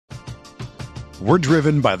We're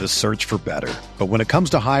driven by the search for better. But when it comes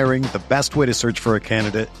to hiring, the best way to search for a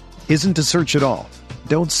candidate isn't to search at all.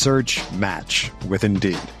 Don't search, match with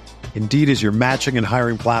Indeed. Indeed is your matching and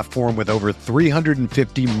hiring platform with over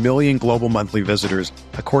 350 million global monthly visitors,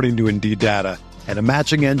 according to Indeed data, and a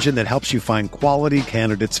matching engine that helps you find quality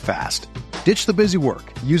candidates fast. Ditch the busy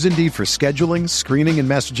work. Use Indeed for scheduling, screening, and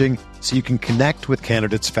messaging so you can connect with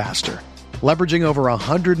candidates faster. Leveraging over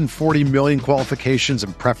 140 million qualifications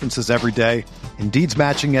and preferences every day, Indeed's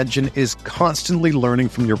matching engine is constantly learning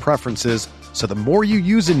from your preferences, so the more you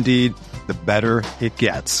use Indeed, the better it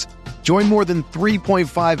gets. Join more than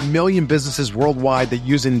 3.5 million businesses worldwide that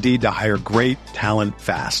use Indeed to hire great talent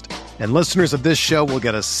fast. And listeners of this show will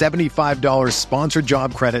get a $75 sponsored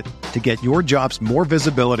job credit to get your jobs more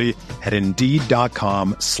visibility at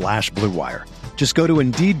Indeed.com/Blue Wire. Just go to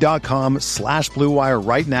Indeed.com/Blue Wire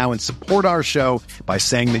right now and support our show by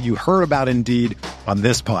saying that you heard about Indeed on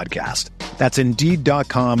this podcast. That's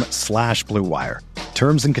Indeed.com/Blue Wire.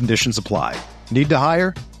 Terms and conditions apply. Need to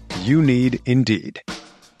hire? You need Indeed.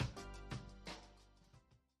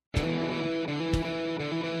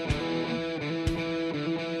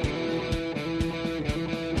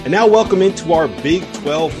 And now welcome into our Big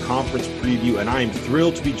 12 Conference preview, and I am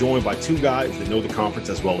thrilled to be joined by two guys that know the conference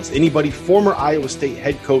as well as anybody, former Iowa State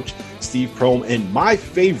head coach Steve Prohm, and my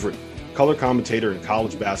favorite color commentator in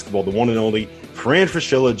college basketball, the one and only Fran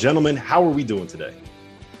Fraschilla. Gentlemen, how are we doing today?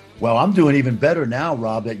 Well, I'm doing even better now,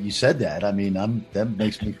 Rob, that you said that. I mean, that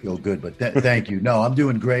makes me feel good, but thank you. No, I'm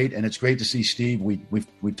doing great, and it's great to see Steve. We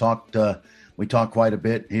talked quite a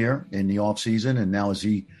bit here in the off season, and now as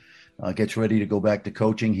he gets ready to go back to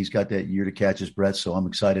coaching, he's got that year to catch his breath. So I'm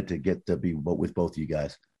excited to get to be with both of you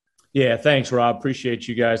guys. Yeah, thanks, Rob. Appreciate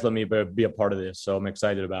you guys letting me be a part of this. So I'm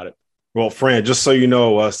excited about it. Well, Fran, just so you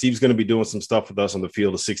know, Steve's going to be doing some stuff with us on the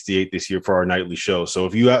field of 68 this year for our nightly show. So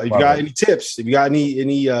if you got any tips, if you got any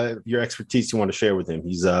your expertise you want to share with him,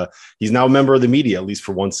 he's now a member of the media, at least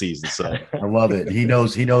for one season. So I love it. He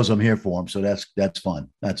knows I'm here for him. So that's fun.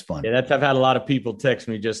 That's fun. Yeah, I've had a lot of people text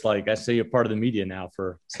me just like, I say you're part of the media now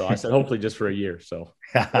so I said, hopefully just for a year. So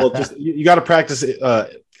well, just you got to practice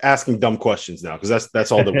asking dumb questions now, because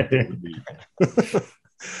that's all that would be.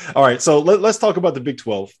 All right, so let's talk about the Big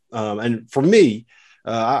 12. And for me,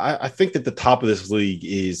 I think that the top of this league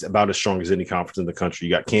is about as strong as any conference in the country.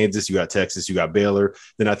 You got Kansas, you got Texas, you got Baylor.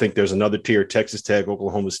 Then I think there's another tier: Texas Tech,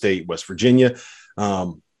 Oklahoma State, West Virginia.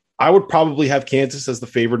 I would probably have Kansas as the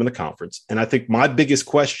favorite in the conference. And I think my biggest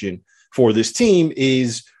question for this team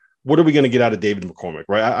is, what are we going to get out of David McCormick,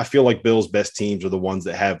 right? I feel like Bill's best teams are the ones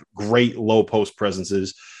that have great low post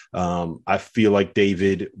presences. I feel like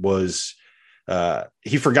David was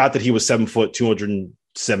he forgot that he was 7 foot,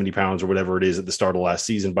 270 pounds or whatever it is at the start of last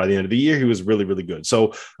season. By the end of the year, he was really, really good.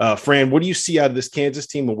 So, Fran, what do you see out of this Kansas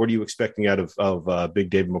team, and what are you expecting out of Big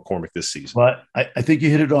David McCormick this season? Well, I think you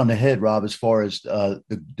hit it on the head, Rob, as far as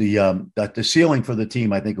the ceiling for the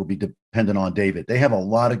team. I think will be dependent on David. They have a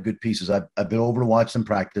lot of good pieces. I've been over to watch them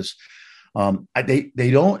practice. They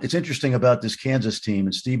don't. It's interesting about this Kansas team,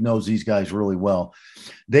 and Steve knows these guys really well.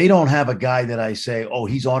 They don't have a guy that I say, oh,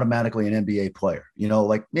 he's automatically an NBA player. You know,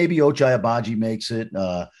 like maybe Ochai Agbaji makes it.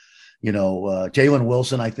 Jalen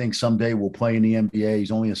Wilson, I think someday will play in the NBA.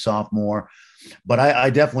 He's only a sophomore, but I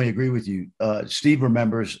definitely agree with you. Steve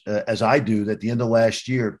remembers, as I do, that at the end of last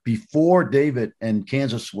year, before David and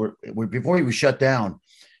Kansas before he was shut down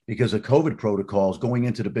because of COVID protocols going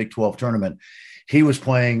into the Big 12 tournament. He was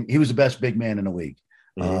the best big man in the league.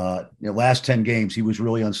 Last 10 games, he was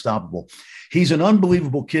really unstoppable. He's an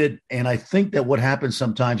unbelievable kid. And I think that what happens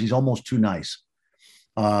sometimes, he's almost too nice.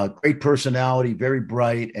 Great personality, very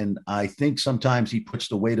bright. And I think sometimes he puts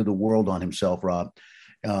the weight of the world on himself, Rob,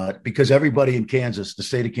 because everybody in Kansas, the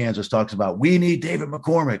state of Kansas, talks about, we need David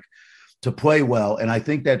McCormick to play well. And I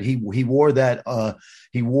think that he wore that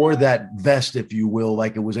vest, if you will,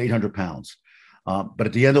 like it was 800 pounds. But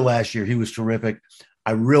at the end of last year, he was terrific.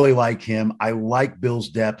 I really like him. I like Bill's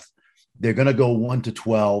depth. They're going to go 1 to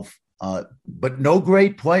 12, but no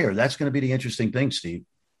great player. That's going to be the interesting thing, Steve.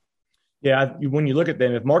 Yeah, when you look at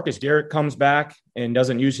them, if Marcus Garrett comes back and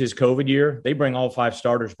doesn't use his COVID year, they bring all 5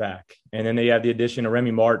 starters back. And then they have the addition of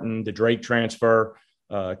Remy Martin, the Drake transfer,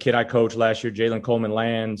 kid I coached last year, Jalen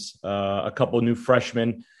Coleman-Lands, a couple of new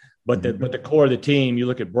freshmen. But the core of the team, you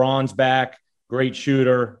look at Braun's back, great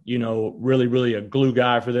shooter, really, really a glue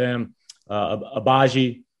guy for them,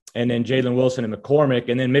 Agbaji, and then Jalen Wilson and McCormick.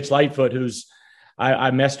 And then Mitch Lightfoot, who's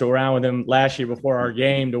I messed around with him last year before our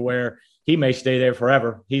game to where he may stay there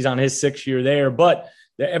forever. He's on his 6th year there, but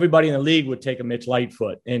everybody in the league would take a Mitch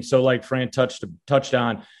Lightfoot. And so like Fran touched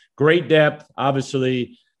on, great depth,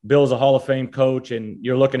 obviously Bill's a Hall of Fame coach, and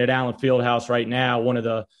you're looking at Allen Fieldhouse right now, one of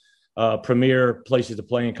the premier places to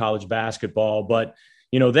play in college basketball. But,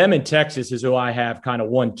 them in Texas is who I have kind of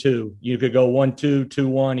 1-2. You could go 1-2,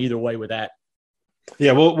 2-1, either way with that.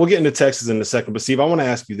 Yeah, we'll get into Texas in a second. But, Steve, I want to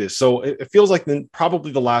ask you this. So it feels like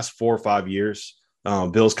probably the last 4 or 5 years,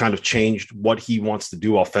 Bill's kind of changed what he wants to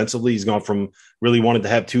do offensively. He's gone from really wanting to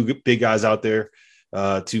have 2 big guys out there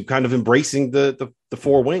to kind of embracing the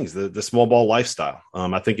 4 wings, the small ball lifestyle.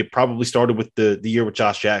 I think it probably started with the year with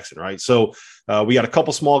Josh Jackson, right? So we got a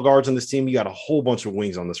couple small guards on this team. You got a whole bunch of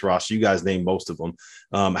wings on this roster. You guys named most of them.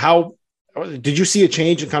 How did you see a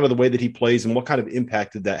change in kind of the way that he plays, and what kind of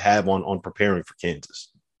impact did that have on preparing for Kansas?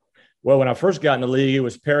 Well, when I first got in the league, it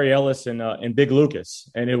was Perry Ellis and Big Lucas,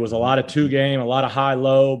 and it was a lot of 2-game, a lot of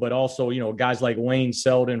high-low, but also, guys like Wayne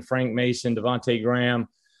Selden, Frank Mason, Devontae Graham,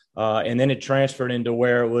 and then it transferred into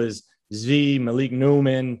where it was Z, Malik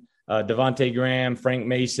Newman, Devontae Graham, Frank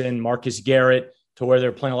Mason, Marcus Garrett, to where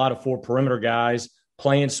they're playing a lot of 4 perimeter guys,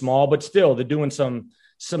 playing small, but still they're doing some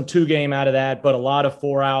 2-game out of that, but a lot of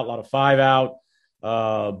 4 out, a lot of 5 out.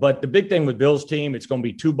 But the big thing with Bill's team, it's going to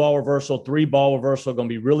be 2-ball reversal, 3-ball reversal, going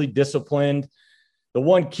to be really disciplined. The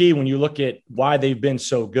one key when you look at why they've been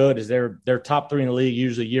so good is they're top 3 in the league,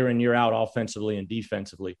 usually year in, year out, offensively and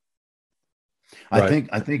defensively. Right.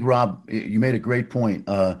 I think, Rob, you made a great point.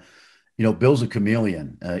 Bill's a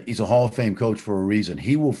chameleon. He's a Hall of Fame coach for a reason.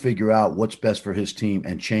 He will figure out what's best for his team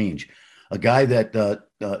and change. A guy that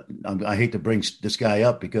I hate to bring this guy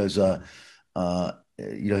up because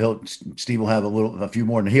Steve will have a few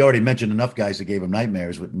more. And he already mentioned enough guys that gave him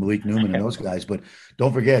nightmares with Malik Newman and those guys. But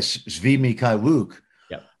don't forget Svi Mikhailuk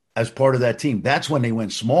as part of that team. That's when they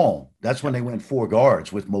went small. That's when they went 4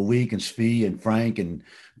 guards with Malik and Svi and Frank and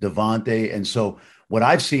Devontae. And so what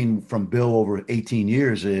I've seen from Bill over 18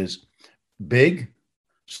 years is big,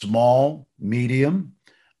 small, medium.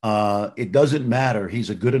 It doesn't matter. He's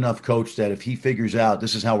a good enough coach that if he figures out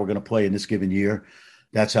this is how we're going to play in this given year,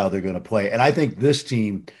 that's how they're going to play. And I think this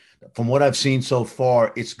team, from what I've seen so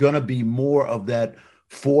far, it's going to be more of that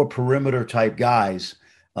 4 perimeter type guys.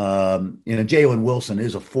 Jalen Wilson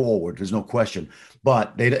is a forward. There's no question.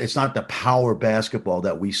 But it's not the power basketball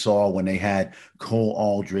that we saw when they had Cole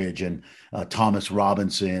Aldridge and Thomas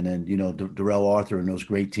Robinson and, Darrell Arthur and those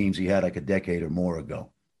great teams he had like a decade or more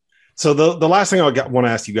ago. So the last thing I want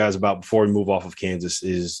to ask you guys about before we move off of Kansas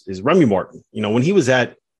is Remy Martin. When he was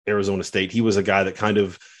at Arizona State, he was a guy that kind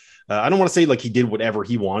of I don't want to say like he did whatever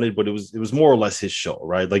he wanted, but it was more or less his show,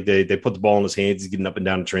 right? Like they put the ball in his hands. He's getting up and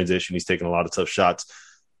down in transition. He's taking a lot of tough shots.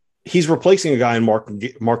 He's replacing a guy in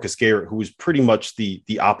Marcus Garrett, who is pretty much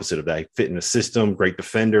the opposite of that. He fit in the system, great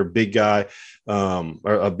defender, big guy, or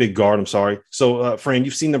a big guard. I'm sorry. So, Fran,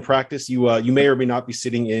 you've seen them practice. You may or may not be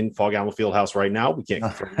sitting in Fog Allen Fieldhouse right now. We can't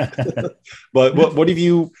confirm that. But what are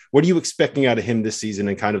you expecting out of him this season,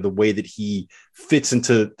 and kind of the way that he fits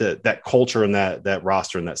into that culture and that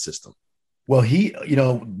roster and that system? Well,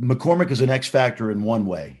 McCormick is an X factor in one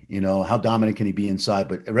way. How dominant can he be inside?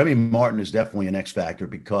 But Remy Martin is definitely an X factor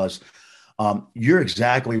because you're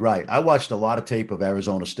exactly right. I watched a lot of tape of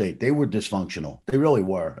Arizona State. They were dysfunctional. They really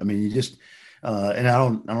were. I mean, you just and I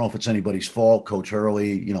don't know if it's anybody's fault. Coach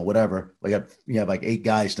Hurley, whatever. You have like 8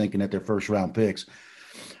 guys thinking that they're first round picks.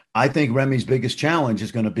 I think Remy's biggest challenge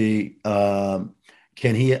is going to be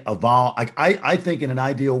can he evolve? I think in an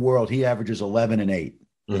ideal world he averages 11 and 8.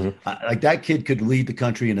 Mm-hmm. Like that kid could lead the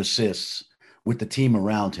country in assists with the team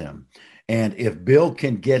around him. And if Bill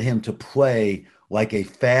can get him to play like a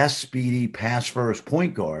fast, speedy, pass-first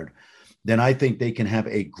point guard, then I think they can have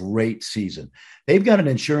a great season. They've got an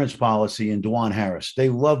insurance policy in DeJuan Harris. They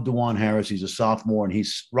love DeJuan Harris. He's a sophomore and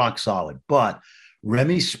he's rock solid. But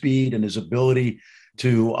Remy's speed and his ability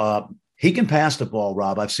to he can pass the ball,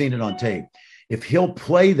 Rob. I've seen it on tape. If he'll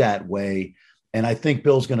play that way, and I think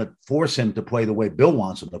Bill's going to force him to play the way Bill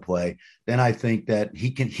wants him to play, then I think that he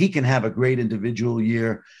can have a great individual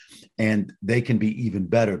year, and they can be even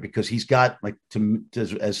better because he's got, like,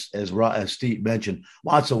 as Steve mentioned,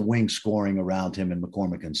 lots of wing scoring around him and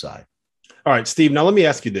McCormick inside. All right, Steve, now let me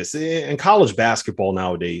ask you this. In college basketball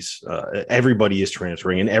nowadays, everybody is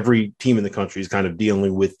transferring, and every team in the country is kind of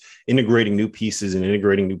dealing with integrating new pieces and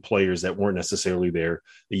integrating new players that weren't necessarily there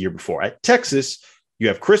the year before. At Texas, you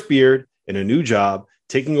have Chris Beard in a new job,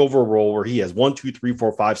 taking over a role where he has 1, 2, 3,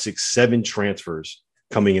 4, 5, 6, 7 transfers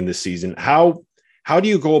coming in this season. How do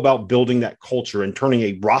you go about building that culture and turning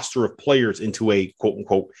a roster of players into a quote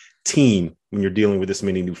unquote team when you're dealing with this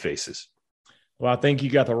many new faces? Well, I think you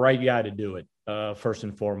got the right guy to do it, first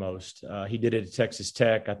and foremost. He did it at Texas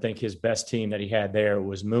Tech. I think his best team that he had there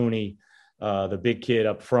was Mooney, the big kid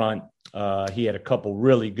up front. He had a couple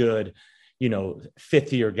really good,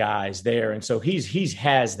 fifth year guys there. And so he's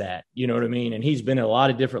has that, you know what I mean? And he's been at a lot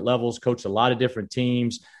of different levels, coached a lot of different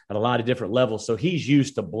teams at a lot of different levels. So he's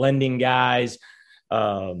used to blending guys.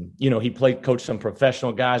 He coached some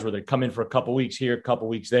professional guys where they come in for a couple weeks here, a couple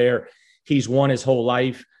weeks there. He's won his whole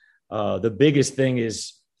life. The biggest thing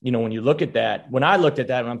is, when you look at that, when I looked at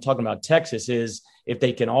that, when I'm talking about Texas, is if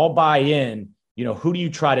they can all buy in, who do you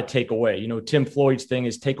try to take away? Tim Floyd's thing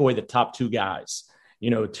is take away the top two guys,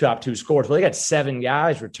 top two scorers. Well, they got 7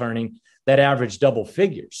 guys returning that average double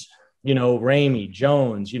figures, Ramey,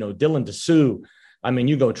 Jones, Dylan DeSue. I mean,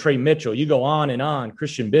 you go Trey Mitchell, you go on and on,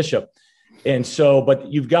 Christian Bishop. And so,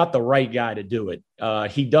 but you've got the right guy to do it.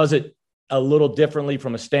 He does it a little differently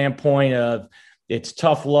from a standpoint of it's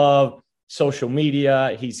tough love, social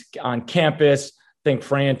media. He's on campus. I think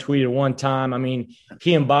Fran tweeted one time. I mean,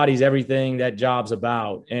 he embodies everything that job's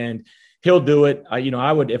about, and he'll do it.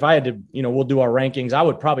 I would, if I had to, we'll do our rankings. I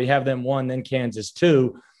would probably have them 1, then Kansas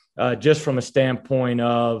 2, just from a standpoint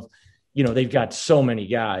of, they've got so many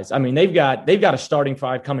guys. I mean, they've got a starting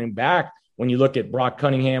 5 coming back. When you look at Brock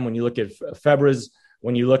Cunningham, when you look at Febres,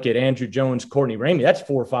 when you look at Andrew Jones, Courtney Ramey, that's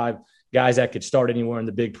 4 or 5 guys that could start anywhere in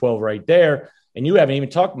the Big 12 right there. And you haven't even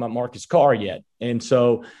talked about Marcus Carr yet. And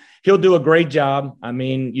so he'll do a great job. I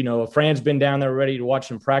mean, Fran's been down there ready to watch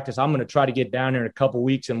him practice. I'm going to try to get down there in a couple of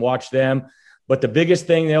weeks and watch them. But the biggest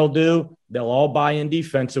thing they'll do, they'll all buy in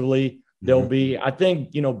defensively. They'll be, I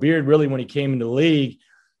think, Beard really, when he came into the league,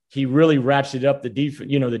 he really ratcheted up the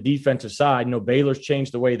defensive side. Baylor's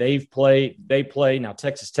changed the way they play. Now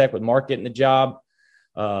Texas Tech with Mark getting the job.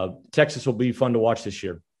 Texas will be fun to watch this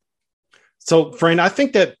year. So, Fran, I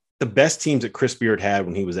think that the best teams that Chris Beard had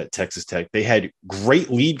when he was at Texas Tech, they had great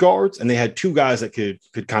lead guards, and they had 2 guys that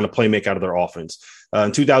could kind of play make out of their offense.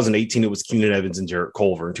 In 2018, it was Keenan Evans and Jarrett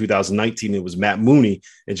Culver. In 2019, it was Matt Mooney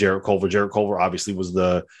and Jarrett Culver. Jarrett Culver obviously was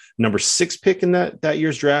the number 6 pick in that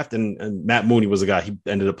year's draft, and Matt Mooney was a guy, he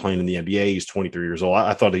ended up playing in the NBA. He's 23 years old.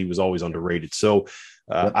 I thought he was always underrated. So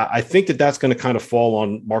I think that's going to kind of fall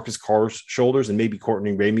on Marcus Carr's shoulders and maybe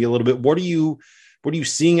Courtney Ramey a little bit. What are you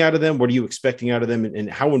seeing out of them? What are you expecting out of them? And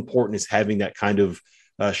how important is having that kind of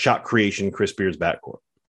shot creation in Chris Beard's backcourt?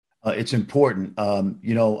 It's important.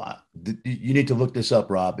 You need to look this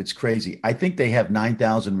up, Rob. It's crazy. I think they have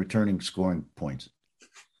 9,000 returning scoring points.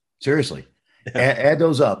 Seriously. Yeah. Add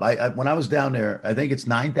those up. When I was down there, I think it's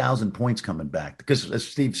 9,000 points coming back because, as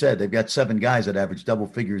Steve said, they've got 7 guys that average double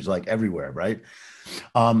figures like everywhere, right?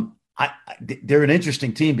 They're an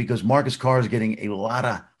interesting team because Marcus Carr is getting a lot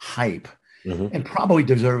of hype. Mm-hmm. And probably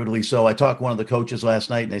deservedly so. I talked to one of the coaches last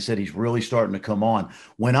night, and they said he's really starting to come on.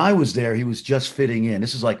 When I was there, he was just fitting in.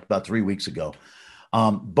 This is like about 3 weeks ago.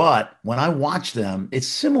 But when I watched them, it's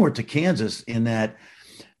similar to Kansas in that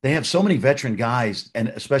they have so many veteran guys, and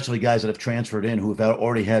especially guys that have transferred in who have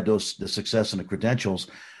already had the success and the credentials.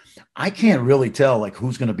 I can't really tell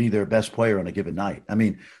who's going to be their best player on a given night. I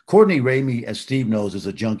mean, Courtney Ramey, as Steve knows, is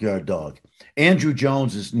a junkyard dog. Andrew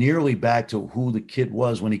Jones is nearly back to who the kid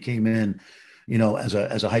was when he came in, as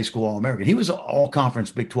a high school All-American. He was an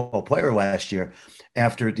all-conference Big 12 player last year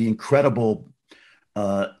after the incredible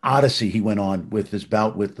odyssey he went on with his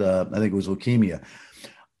bout with, I think it was leukemia.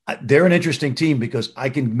 They're an interesting team because I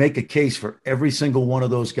can make a case for every single one of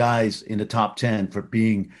those guys in the top 10 for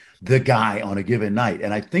being the guy on a given night.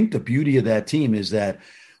 And I think the beauty of that team is that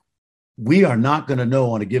we are not going to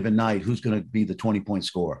know on a given night who's going to be the 20-point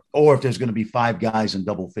scorer or if there's going to be 5 guys in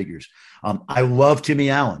double figures. I love Timmy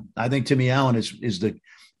Allen. I think Timmy Allen is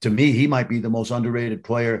to me, he might be the most underrated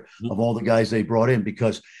player of all the guys they brought in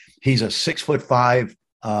because he's a 6'5",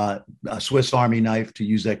 a Swiss Army knife, to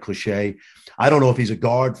use that cliche. I don't know if he's a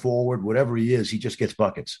guard, forward, whatever he is. He just gets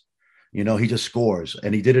buckets. He just scores,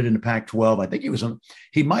 and he did it in the Pac-12. I think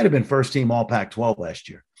he might have been first team All Pac-12 last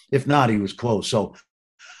year. If not, he was close. So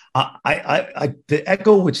to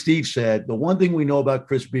echo what Steve said, the one thing we know about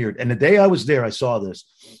Chris Beard, and the day I was there, I saw this.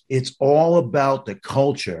 It's all about the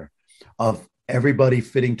culture of everybody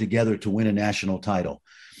fitting together to win a national title.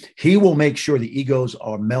 He will make sure the egos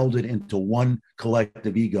are melded into one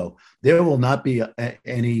collective ego. There will not be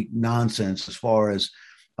any nonsense as far as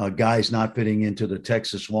guys not fitting into the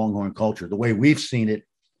Texas Longhorn culture, the way we've seen it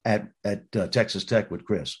at Texas Tech with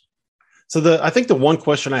Chris. So I think the one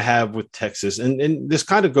question I have with Texas, and this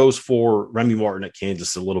kind of goes for Remy Martin at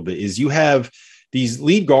Kansas a little bit, is you have these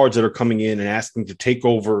lead guards that are coming in and asking to take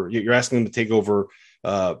over. You're asking them to take over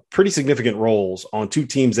pretty significant roles on 2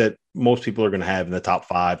 teams that most people are going to have in the top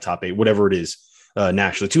 5, top 8, whatever it is,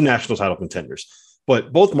 nationally, 2 national title contenders.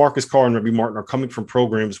 But both Marcus Carr and Remy Martin are coming from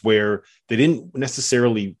programs where they didn't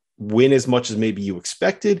necessarily win as much as maybe you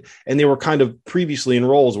expected, and they were kind of previously in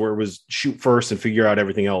roles where it was shoot first and figure out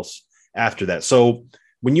everything else after that. So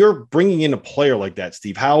when you're bringing in a player like that,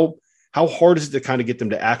 Steve, how hard is it to kind of get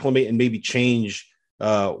them to acclimate and maybe change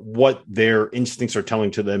what their instincts are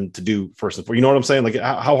telling to them to do first and foremost? You know what I'm saying? Like,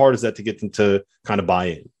 how hard is that to get them to kind of buy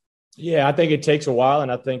in? Yeah, I think it takes a while.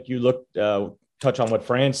 And I think you touch on what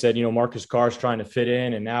Fran said, Marcus Carr's trying to fit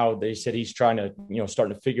in. And now they said he's trying to,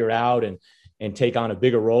 starting to figure it out and take on a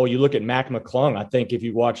bigger role. You look at Mac McClung. I think if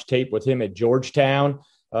you watch tape with him at Georgetown,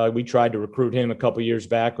 we tried to recruit him a couple years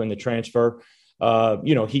back when the transfer,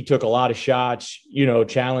 he took a lot of shots,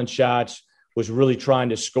 challenge shots, was really trying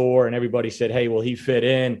to score. And everybody said, hey, will he fit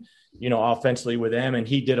in, offensively with them? And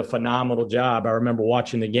he did a phenomenal job. I remember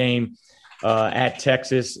watching the game at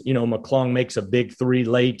Texas. McClung makes a big three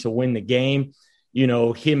late to win the game.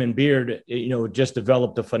 Him and Beard, just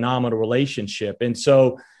developed a phenomenal relationship. And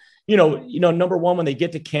so, number one, when they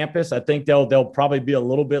get to campus, I think they'll probably be a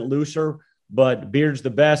little bit looser, but Beard's the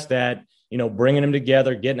best at, bringing them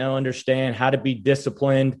together, getting to understand how to be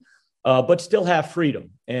disciplined, but still have freedom.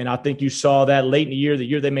 And I think you saw that late in the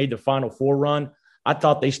year they made the Final Four run. I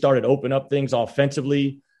thought they started opening up things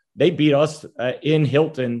offensively. They beat us in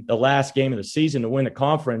Hilton the last game of the season to win the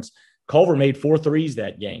conference. Culver made 4 threes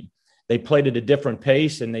that game. They played at a different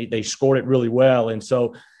pace, and they scored it really well. And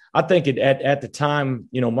so I think at the time,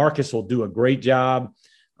 Marcus will do a great job.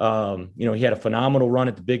 He had a phenomenal run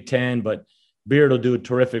at the Big Ten, but Beard will do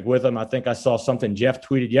terrific with him. I think I saw something Jeff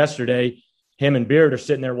tweeted yesterday. Him and Beard are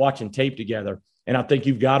sitting there watching tape together. And I think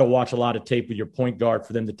you've got to watch a lot of tape with your point guard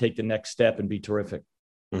for them to take the next step and be terrific.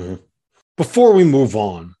 Mm-hmm. Before we move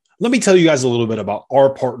on, let me tell you guys a little bit about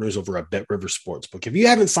our partners over at BetRivers Sportsbook. If you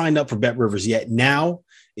haven't signed up for BetRivers yet, now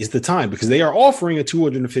is the time, because they are offering a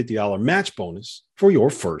 $250 match bonus for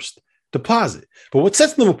your first deposit. But what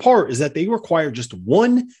sets them apart is that they require just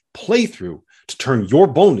one playthrough to turn your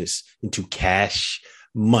bonus into cash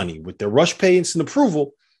money. With their Rush Pay instant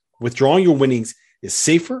approval, withdrawing your winnings is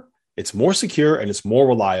safer, it's more secure, and it's more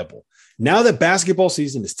reliable. Now that basketball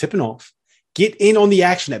season is tipping off, get in on the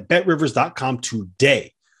action at betrivers.com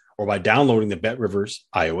today, or by downloading the BetRivers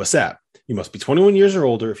iOS app. You must be 21 years or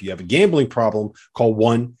older. If you have a gambling problem, call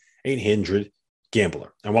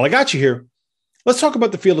 1-800-GAMBLER. And while I got you here, let's talk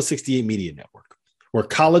about the Field of 68 Media Network, where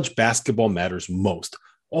college basketball matters most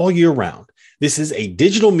all year round. This is a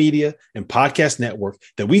digital media and podcast network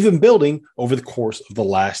that we've been building over the course of the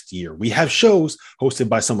last year. We have shows hosted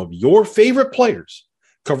by some of your favorite players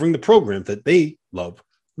covering the program that they love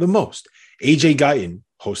the most. AJ Guyton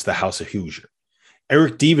hosts the House of Hoosier.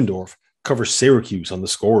 Eric Devendorf covers Syracuse on the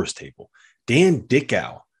scorer's table. Dan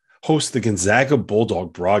Dickow hosts the Gonzaga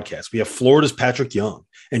Bulldog broadcast. We have Florida's Patrick Young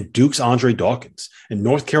and Duke's Andre Dawkins and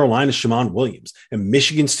North Carolina's Shammond Williams and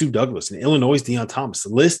Michigan's Stu Douglas and Illinois' Deion Thomas. The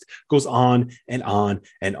list goes on and on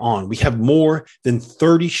and on. We have more than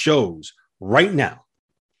 30 shows right now.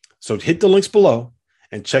 So hit the links below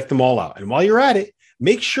and check them all out. And while you're at it,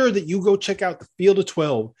 make sure that you go check out the Field of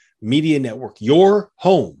 12 Media Network, your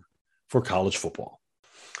home for college football.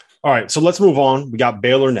 All right, so let's move on. We got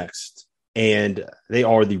Baylor next, and they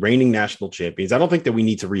are the reigning national champions. I don't think that we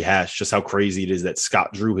need to rehash just how crazy it is that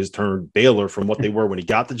Scott Drew has turned Baylor from what they were when he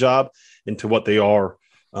got the job into what they are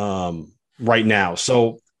right now.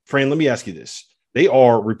 So, Fran, let me ask you this. They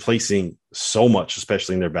are replacing so much,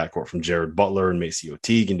 especially in their backcourt, from Jared Butler and Maceo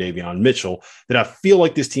Teague and Davion Mitchell, that I feel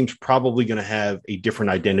like this team's probably going to have a different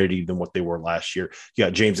identity than what they were last year. You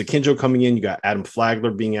got James Akinjo coming in. You got Adam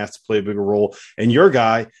Flagler being asked to play a bigger role. And your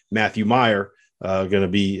guy, Matthew Meyer, going to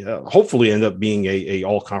be hopefully end up being a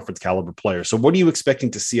all-conference caliber player. So what are you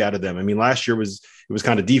expecting to see out of them? I mean, last year it was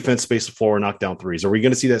kind of defense, space the floor, knock down threes. Are we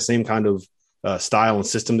going to see that same kind of style and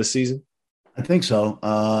system this season? I think so.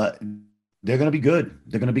 They're going to be good.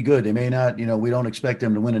 They're going to be good. They may not, we don't expect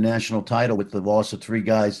them to win a national title with the loss of 3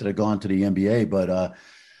 guys that have gone to the NBA. But,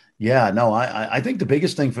 I think the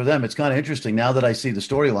biggest thing for them, it's kind of interesting now that I see the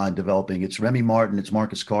storyline developing. It's Remy Martin, it's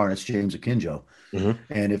Marcus Carr, and it's James Akinjo. Mm-hmm.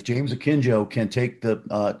 And if James Akinjo can take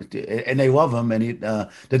and they love him. And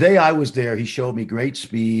the day I was there, he showed me great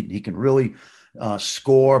speed. He can really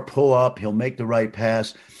score, pull up. He'll make the right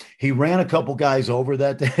pass. He ran a couple guys over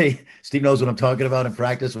that day. Steve knows what I'm talking about in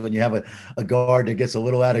practice when you have a guard that gets a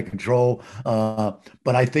little out of control. But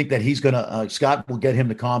I think that he's going to Scott will get him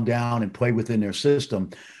to calm down and play within their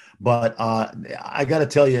system. But I got to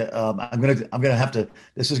tell you, I'm going to have to.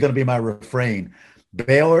 This is going to be my refrain.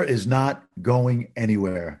 Baylor is not going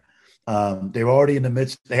anywhere. They're already in the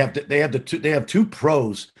midst. They have 2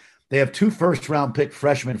 pros. They have 2 first-round pick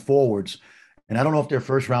freshman forwards, and I don't know if they're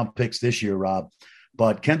first-round picks this year, Rob.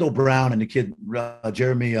 But Kendall Brown and the kid,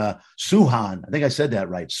 Jeremy Suhan, I think I said that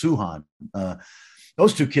right, Suhan.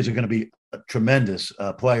 Those 2 kids are going to be tremendous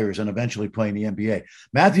players and eventually play in the NBA.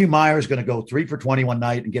 Matthew Meyer is going to go 3 for 20 one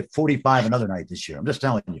night and get 45 another night this year. I'm just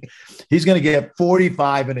telling you, he's going to get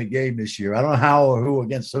 45 in a game this year. I don't know how or who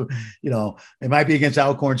against, it might be against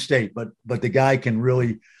Alcorn State, but the guy can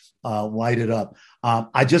really light it up.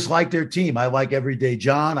 I just like their team. I like Everyday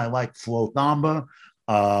John. I like Flo Thamba.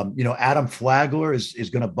 Adam Flagler is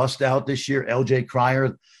going to bust out this year. LJ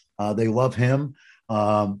Cryer, they love him.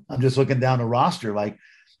 I'm just looking down the roster. Like,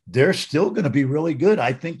 they're still going to be really good.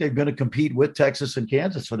 I think they're going to compete with Texas and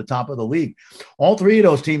Kansas for the top of the league. All three of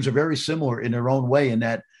those teams are very similar in their own way in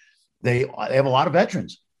that they have a lot of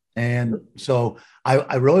veterans. And so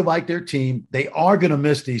I really like their team. They are going to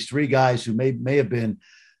miss these three guys who may have been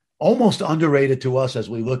almost underrated to us as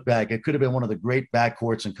we look back. It could have been one of the great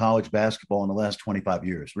backcourts in college basketball in the last 25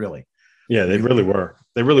 years, really. Yeah, they really were.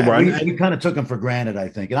 They really were. We kind of took them for granted, I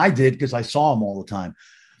think. And I did because I saw them all the time.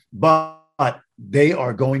 But they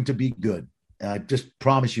are going to be good. I just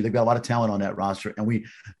promise you, they've got a lot of talent on that roster. And we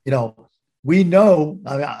know,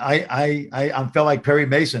 I felt like Perry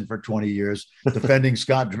Mason for 20 years defending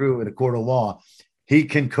Scott Drew in a court of law. He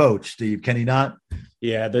can coach, Steve, can he not?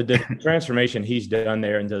 Yeah, the transformation he's done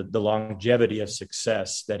there and the longevity of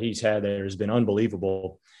success that he's had there has been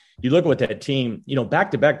unbelievable. You look at that team,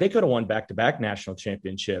 back-to-back, they could have won back-to-back national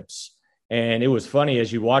championships. And it was funny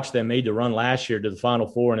as you watch them made the run last year to the Final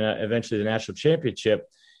Four and eventually the national championship,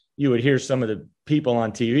 you would hear some of the people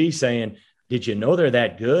on TV saying, did you know they're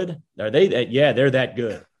that good? Are they that? Yeah, they're that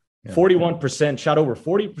good. Yeah. 41%, shot over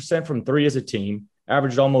 40% from three as a team,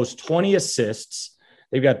 averaged almost 20 assists.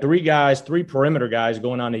 They've got three perimeter guys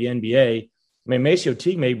going on the NBA. I mean, Maceo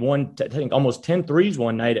Teague made almost 10 threes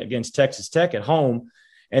one night against Texas Tech at home.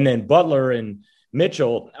 And then Butler and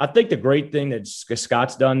Mitchell, I think the great thing that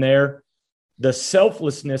Scott's done there, the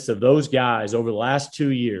selflessness of those guys over the last 2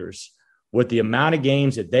 years with the amount of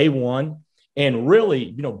games that they won. And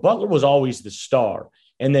really, Butler was always the star.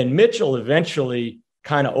 And then Mitchell eventually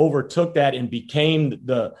kind of overtook that and became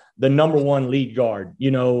the number one lead guard.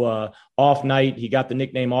 Off night, he got the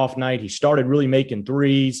nickname Off Night. He started really making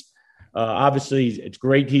threes. Obviously, it's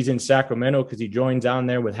great he's in Sacramento because he joins down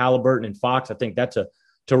there with Halliburton and Fox. I think that's a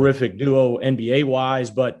terrific duo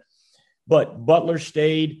NBA-wise. But Butler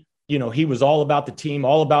stayed. He was all about the team,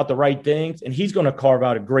 all about the right things, and he's going to carve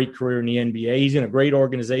out a great career in the NBA. He's in a great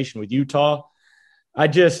organization with Utah.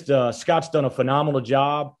 Scott's done a phenomenal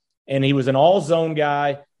job, and he was an all-zone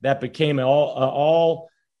guy that became an all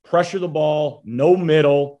pressure the ball, no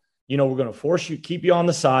middle. We're going to force you, keep you on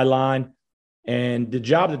the sideline, and the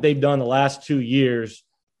job that they've done the last 2 years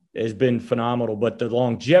has been phenomenal. But the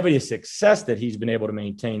longevity of success that he's been able to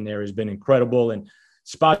maintain there has been incredible, and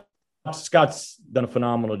Scott's done a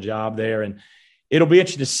phenomenal job there, and it'll be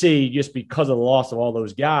interesting to see just because of the loss of all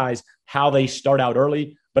those guys, how they start out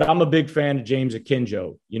early. But I'm a big fan of James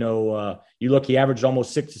Akinjo. He averaged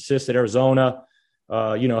almost 6 assists at Arizona,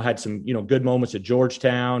 had some, good moments at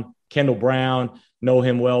Georgetown. Kendall Brown, know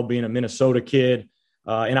him well being a Minnesota kid.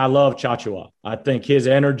 And I love Chachua. I think his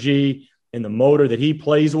energy and the motor that he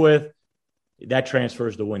plays with, that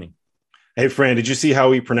transfers to winning. Hey, Fran, did you see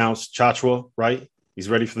how he pronounced Chachua, right? He's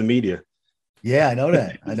ready for the media. Yeah, I know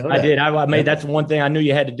that. I did. I made that's one thing I knew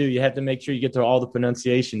you had to do. You have to make sure you get to all the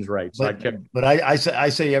pronunciations right. So I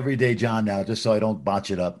say Everyday John now, just so I don't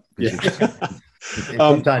botch it up. Yeah. It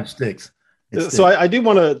sometimes sticks. So I do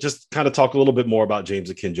want to just kind of talk a little bit more about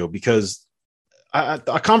James Akinjo because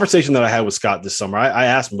a conversation that I had with Scott this summer, I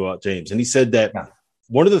asked him about James, and he said that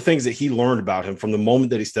one of the things that he learned about him from the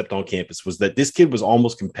moment that he stepped on campus was that this kid was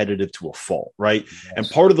almost competitive to a fault, right? Yes. And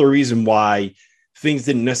part of the reason why things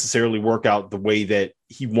didn't necessarily work out the way that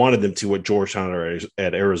he wanted them to at Georgetown or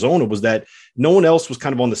at Arizona was that no one else was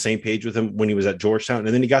kind of on the same page with him when he was at Georgetown.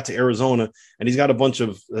 And then he got to Arizona and he's got a bunch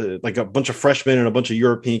of freshmen and a bunch of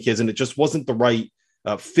European kids. And it just wasn't the right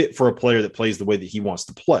fit for a player that plays the way that he wants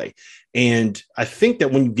to play. And I think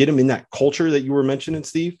that when you get him in that culture that you were mentioning,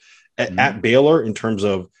 Steve, at Baylor, in terms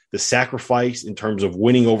of the sacrifice, in terms of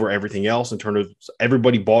winning over everything else, in terms of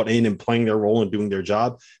everybody bought in and playing their role and doing their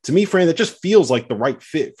job, to me, Fran, that just feels like the right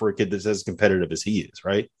fit for a kid that's as competitive as he is,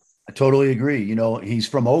 right? I totally agree. He's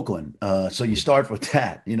from Oakland. So you start with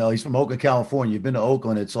that. He's from Oakland, California. You've been to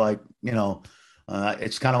Oakland. It's like,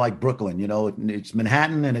 it's kind of like Brooklyn. It's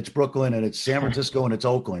Manhattan and it's Brooklyn and it's San Francisco and it's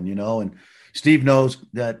Oakland, and Steve knows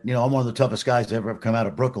that, I'm one of the toughest guys to ever have come out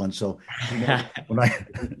of Brooklyn. So when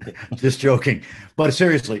just joking, but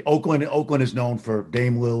seriously, Oakland is known for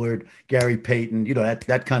Dame Lillard, Gary Payton,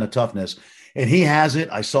 that kind of toughness. And he has it.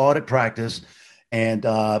 I saw it at practice. And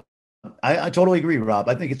I totally agree, Rob.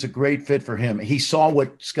 I think it's a great fit for him. He saw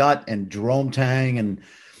what Scott and Jerome Tang and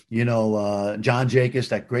John Jacobs,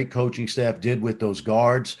 that great coaching staff did with those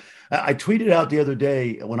guards. I tweeted out the other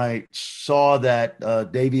day when I saw that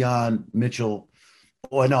Davion Mitchell.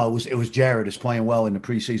 Oh no, it was Jared is playing well in the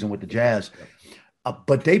preseason with the Jazz.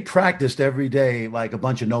 But they practiced every day like a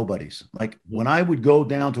bunch of nobodies. Like when I would go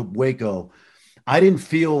down to Waco, I didn't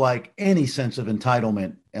feel like any sense of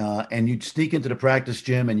entitlement. And you'd sneak into the practice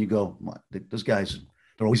gym and you go, those guys,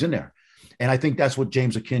 they're always in there. And I think that's what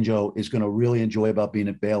James Akinjo is going to really enjoy about being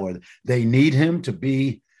at Baylor. They need him to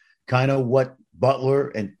be kind of what Butler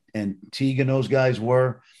and Teague and those guys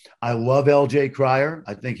were. I love LJ Cryer.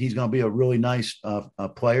 I think he's going to be a really nice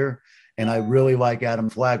player. And I really like Adam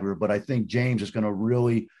Flagler, but I think James is going to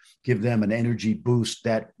really give them an energy boost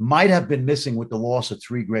that might have been missing with the loss of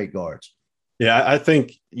 3 great guards. Yeah, I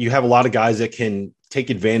think you have a lot of guys that can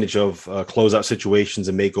take advantage of closeout situations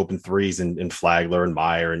and make open threes, and Flagler and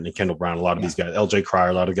Meyer and Kendall Brown, a lot of these guys, LJ Cryer,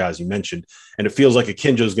 a lot of guys you mentioned. And it feels like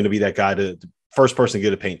Akinjo is going to be that guy, the first person to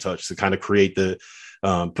get a paint touch to kind of create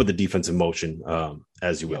put the defense in motion,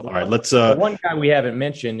 as you will. All right, let's. One guy we haven't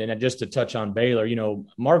mentioned, and just to touch on Baylor,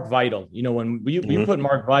 Mark Vital. When you put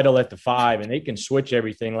Mark Vital at the 5, and they can switch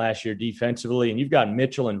everything last year defensively, and you've got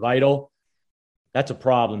Mitchell and Vital, that's a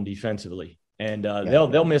problem defensively. And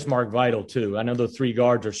they'll miss Mark Vital too. I know the 3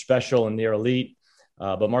 guards are special and they're elite,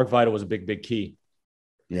 but Mark Vital was a big, big key.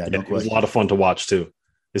 Yeah, it was a lot of fun to watch too.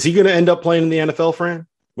 Is he going to end up playing in the NFL, Fran?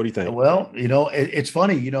 What do you think? Well, it's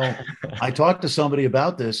funny. I talked to somebody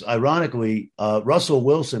about this. Ironically, Russell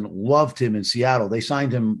Wilson loved him in Seattle. They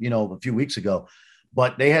signed him, a few weeks ago,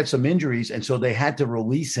 but they had some injuries, and so they had to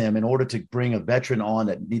release him in order to bring a veteran on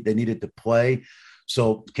that they needed to play.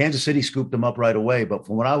 So Kansas City scooped him up right away. But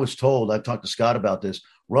from what I was told, I've talked to Scott about this,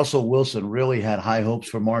 Russell Wilson really had high hopes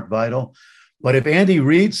for Mark Vital. But if Andy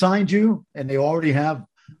Reid signed you and they already have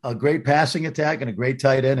a great passing attack and a great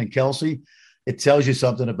tight end and Kelsey, it tells you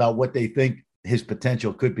something about what they think his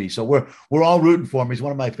potential could be. So we're all rooting for him. He's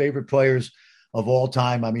one of my favorite players of all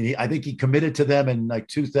time. I mean, I think he committed to them in like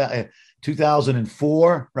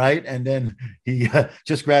 2004, right? And then he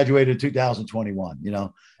just graduated in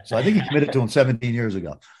 2021, So I think he committed to him 17 years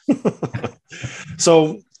ago.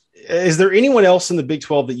 So is there anyone else in the Big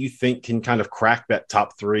 12 that you think can kind of crack that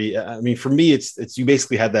top 3? I mean, for me, it's you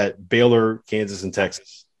basically had that Baylor, Kansas, and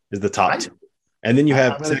Texas is the top 2. And then you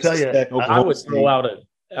have Texas Tech, I would throw out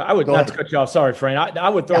I would not to cut you off. Sorry, Fran. I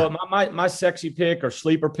would throw out my sexy pick or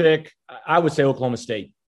sleeper pick. I would say Oklahoma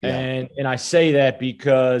State. Yeah. And I say that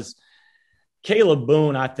because Caleb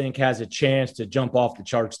Boone, I think, has a chance to jump off the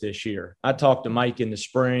charts this year. I talked to Mike in the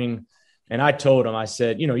spring, and I told him, I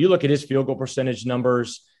said, you look at his field goal percentage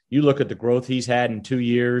numbers, you look at the growth he's had in 2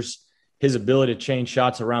 years, his ability to change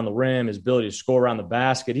shots around the rim, his ability to score around the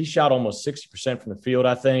basket. He shot almost 60% from the field,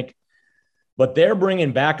 I think. But they're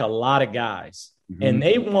bringing back a lot of guys. Mm-hmm. And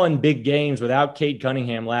they won big games without Cade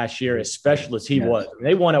Cunningham last year, as special as he was. I mean,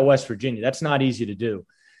 they won at West Virginia. That's not easy to do.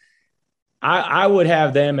 I would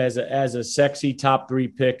have them as a sexy top 3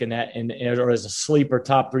 pick or as a sleeper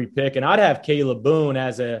top 3 pick. And I'd have Caleb Boone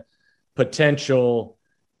as a potential,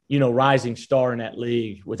 rising star in that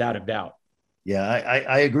league without a doubt. Yeah,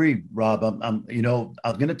 I agree, Rob. I'm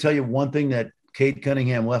going to tell you one thing that Cade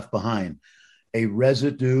Cunningham left behind. A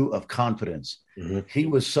residue of confidence. Mm-hmm. He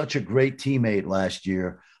was such a great teammate last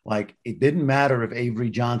year. Like, it didn't matter if Avery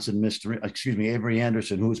Anderson,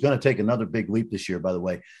 who was going to take another big leap this year, by the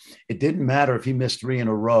way. It didn't matter if he missed 3 in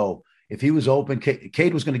a row. If he was open,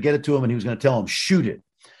 Cade was going to get it to him and he was going to tell him, shoot it.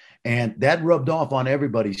 And that rubbed off on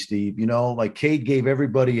everybody, Steve. Like Cade gave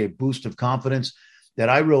everybody a boost of confidence that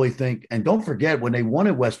I really think, and don't forget when they won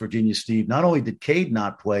at West Virginia, Steve, not only did Cade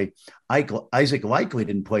not play, Isaac Likely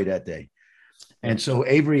didn't play that day. And so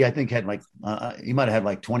Avery, I think, had he might have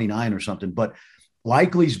had 29 or something, but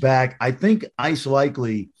Likely's back. I think Ice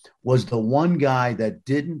Likely was the one guy that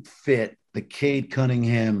didn't fit the Cade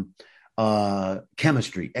Cunningham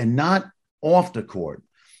chemistry, and not off the court,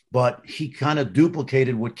 but he kind of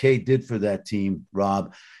duplicated what Cade did for that team,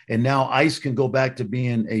 Rob. And now Ice can go back to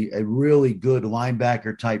being a really good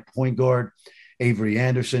linebacker type point guard. Avery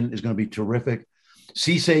Anderson is going to be terrific.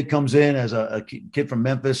 Cisse comes in as a kid from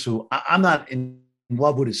Memphis who I'm not in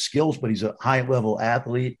love with his skills, but he's a high-level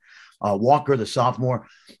athlete. Walker, the sophomore.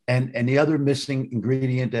 And the other missing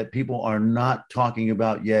ingredient that people are not talking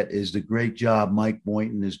about yet is the great job Mike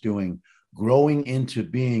Boynton is doing, growing into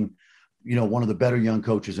being, one of the better young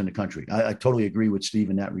coaches in the country. I totally agree with Steve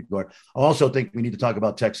in that regard. I also think we need to talk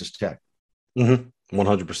about Texas Tech. Mm-hmm.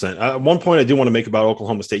 100%. One point I do want to make about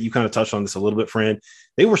Oklahoma State, you kind of touched on this a little bit, Fran.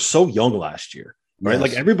 They were so young last year. Right. Yes.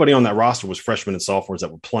 Like everybody on that roster was freshmen and sophomores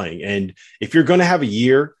that were playing. And if you're going to have a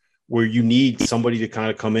year where you need somebody to kind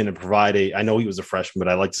of come in and provide I know he was a freshman, but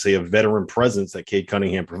I like to say a veteran presence that Cade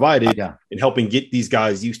Cunningham provided in helping get these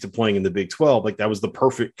guys used to playing in the Big 12. Like that was the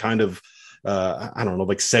perfect kind of, I don't know,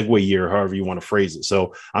 like segue year, however you want to phrase it.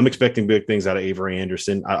 So I'm expecting big things out of Avery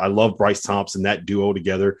Anderson. I love Bryce Thompson, that duo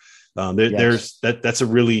together. That's a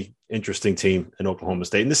really interesting team in Oklahoma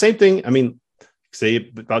State. And the same thing, I mean, say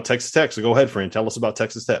about Texas Tech. So go ahead, Fran, tell us about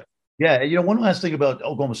Texas Tech. Yeah, one last thing about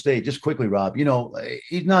Oklahoma State, just quickly, Rob.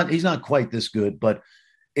 He's not quite this good, but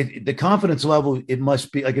the confidence level, it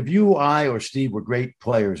must be like if you, I, or Steve were great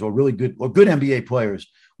players or really good NBA players,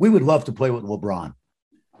 we would love to play with LeBron.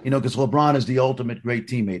 Because LeBron is the ultimate great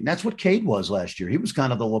teammate, and that's what Cade was last year. He was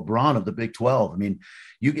kind of the LeBron of the Big 12. I mean,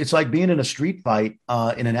 it's like being in a street fight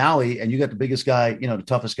in an alley, and you got the biggest guy, the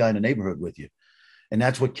toughest guy in the neighborhood with you, and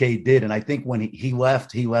that's what Cade did. And I think when he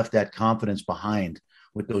left that confidence behind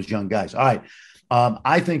with those young guys. All right.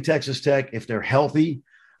 I think Texas Tech, if they're healthy,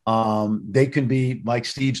 they can be like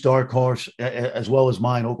Steve's dark horse as well as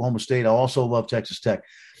mine, Oklahoma State. I also love Texas Tech.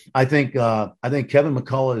 I think Kevin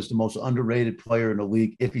McCullough is the most underrated player in the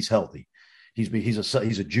league if he's healthy. He's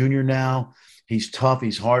a junior now. He's tough.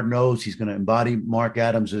 He's hard-nosed. He's going to embody Mark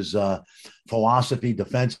Adams' philosophy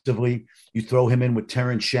defensively. You throw him in with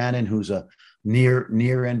Terrence Shannon, who's a near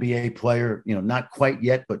NBA player, not quite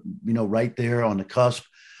yet, but, right there on the cusp.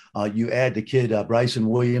 You add the kid, Bryson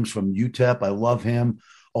Williams from UTEP. I love him.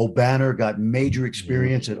 O'Banner got major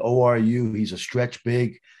experience at ORU. He's a stretch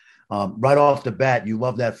big. Right off the bat, you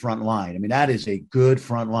love that front line. I mean, that is a good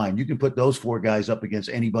front line. You can put those four guys up against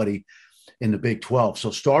anybody in the Big 12.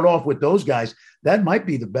 So start off with those guys. That might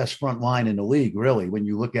be the best front line in the league, really, when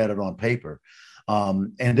you look at it on paper.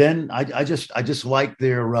 And then I just like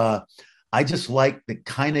their I just like the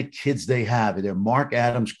kind of kids they have. They're Mark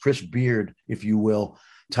Adams, Chris Beard, if you will,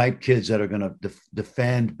 type kids that are going to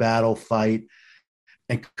defend, battle, fight.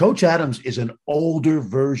 And Coach Adams is an older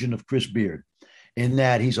version of Chris Beard in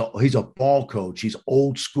that he's a ball coach. He's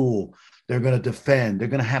old school. They're going to defend. They're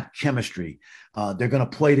going to have chemistry. They're going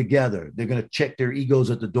to play together. They're going to check their egos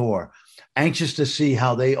at the door. Anxious to see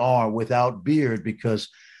how they are without Beard because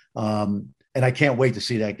and I can't wait to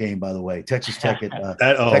see that game, by the way. Texas Tech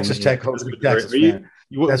Tech hosting Texas.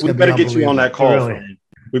 We better get you on that call. Really.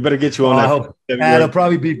 We better get you on that. It'll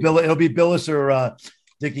probably be It'll be Billis or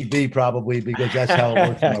Dickie B probably because that's how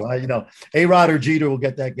it works. A-Rod or Jeter will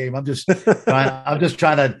get that game. I'm just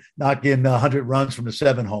trying to knock in 100 runs from the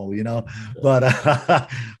 7-hole,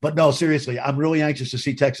 But no, seriously, I'm really anxious to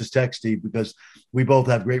see Texas Tech, Steve, because we both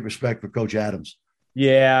have great respect for Coach Adams.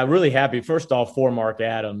 Yeah, really happy. First off, for Mark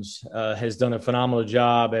Adams has done a phenomenal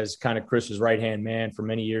job as kind of Chris's right-hand man for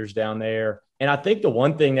many years down there. And I think the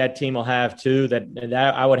one thing that team will have too, that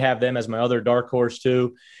I would have them as my other dark horse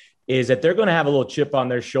too, is that they're going to have a little chip on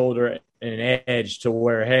their shoulder and an edge to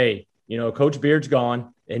where, hey, Coach Beard's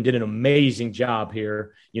gone and did an amazing job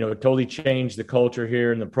here. Totally changed the culture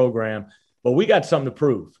here in the program. But we got something to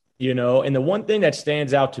prove, And the one thing that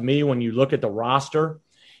stands out to me when you look at the roster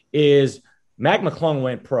is Mac McClung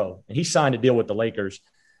went pro, and he signed a deal with the Lakers.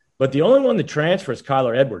 But the only one that transfers is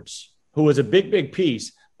Kyler Edwards, who was a big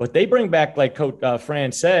piece. But they bring back, like Coach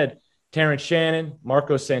Fran said, Terrence Shannon,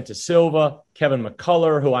 Marco Santasilva, Kevin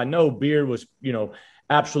McCullough, who I know Beard was,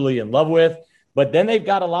 absolutely in love with. But then they've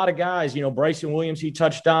got a lot of guys, Bryson Williams, he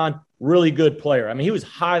touched on, really good player. I mean, he was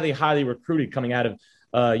highly recruited coming out of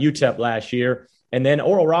UTEP last year. And then the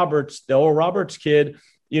Oral Roberts kid,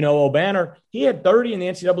 O'Banner, he had 30 in the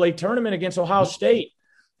NCAA tournament against Ohio State.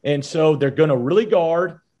 And so they're going to really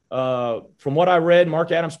guard. From what I read,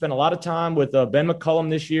 Mark Adams spent a lot of time with Ben McCollum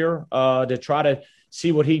this year to try to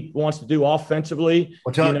see what he wants to do offensively.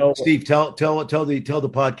 Well, Steve, tell the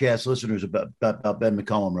podcast listeners about Ben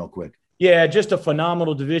McCollum real quick. Yeah, just a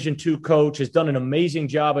phenomenal Division II coach, has done an amazing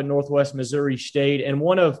job at Northwest Missouri State, and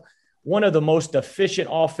one of the most efficient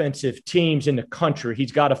offensive teams in the country.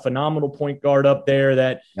 He's got a phenomenal point guard up there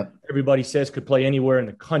that everybody says could play anywhere in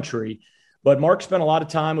the country. But Mark spent a lot of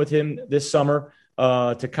time with him this summer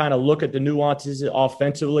to kind of look at the nuances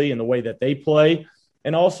offensively and the way that they play.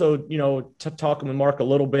 And also, talking with Mark a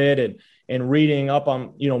little bit and reading up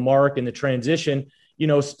on, Mark and the transition,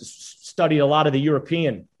 studied a lot of the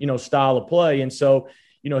European, style of play. And so,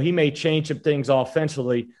 he may change some things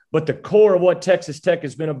offensively, but the core of what Texas Tech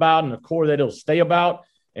has been about and the core that it'll stay about,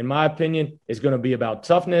 in my opinion, is going to be about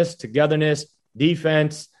toughness, togetherness,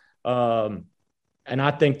 defense. And I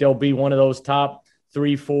think they'll be one of those top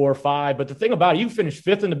 3, 4, 5. But the thing about it, you finish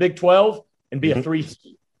 5th in the Big 12 and be a 3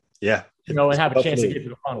 seed. Yeah. And have a chance to get to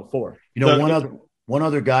the Final Four. One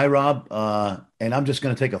other guy, Rob, and I'm just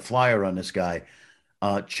going to take a flyer on this guy.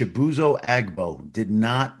 Chibuzo Agbo did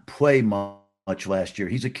not play much much last year.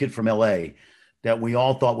 He's a kid from LA that we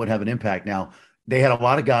all thought would have an impact. Now, they had a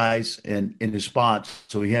lot of guys in his spots,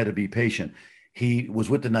 so he had to be patient. He was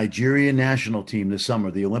with the Nigerian national team this summer,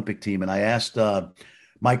 the Olympic team, and I asked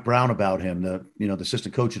Mike Brown about him, the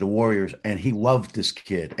assistant coach of the Warriors, and he loved this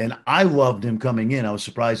kid. And I loved him coming in. I was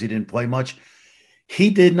surprised he didn't play much. He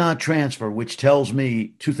did not transfer, which tells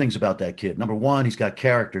me two things about that kid. Number one, he's got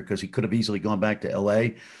character because he could have easily gone back to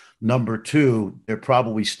LA. Number two, they're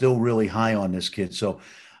probably still really high on this kid. So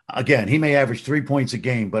again, he may average 3 points a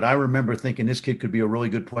game, but I remember thinking this kid could be a really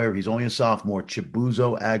good player. He's only a sophomore.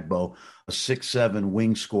 Chibuzo Agbo, a 6'7"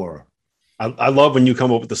 wing scorer. I love when you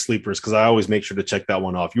come up with the sleepers because I always make sure to check that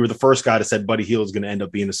one off. You were the first guy that said Buddy Hield is going to end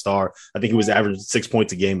up being a star. I think he was averaging 6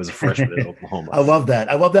 points a game as a freshman at Oklahoma. I love that.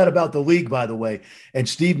 I love that about the league, by the way. And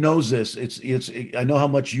Steve knows this. I know how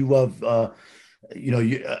much you love.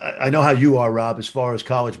 I know how you are, Rob, as far as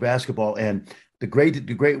college basketball. And the great.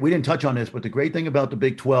 We didn't touch on this, but the great thing about the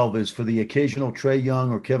Big 12 is for the occasional Trae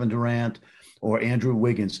Young or Kevin Durant or Andrew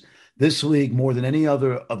Wiggins. This league, more than any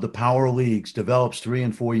other of the power leagues, develops 3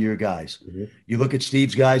 and 4 year guys. Mm-hmm. You look at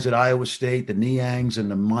Steve's guys at Iowa State, the Niangs and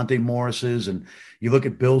the Monte Morrises, and you look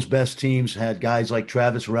at Bill's best teams, had guys like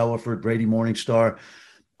Travis Relaford, Brady Morningstar,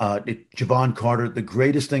 Javon Carter. The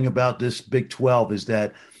greatest thing about this Big 12 is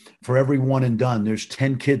that for every one and done, there's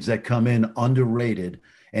 10 kids that come in underrated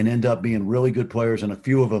and end up being really good players, and a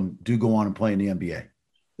few of them do go on and play in the NBA.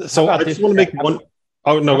 So I just want to make one.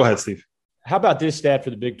 Oh, no, go ahead, Steve. How about this stat for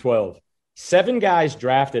the Big 12? 7 guys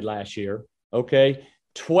drafted last year, okay?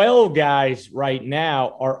 12 guys right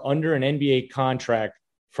now are under an NBA contract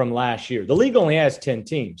from last year. The league only has 10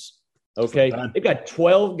 teams, okay? They've got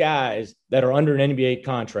 12 guys that are under an NBA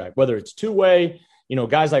contract, whether it's two-way,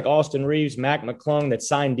 guys like Austin Reeves, Mac McClung that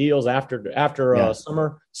signed deals after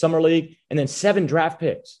summer league, and then 7 draft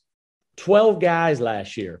picks. 12 guys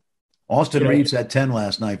last year. Austin Reeves had 10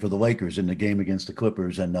 last night for the Lakers in the game against the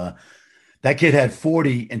Clippers, and that kid had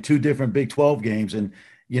 40 in 2 different Big 12 games. And,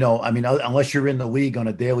 unless you're in the league on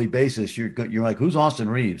a daily basis, you're like, who's Austin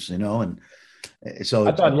Reeves, And so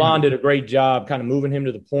I thought Lon did a great job kind of moving him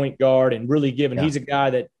to the point guard and really he's a guy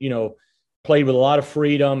that, played with a lot of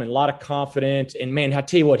freedom and a lot of confidence. And, man, I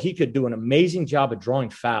tell you what, he could do an amazing job of drawing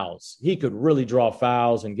fouls. He could really draw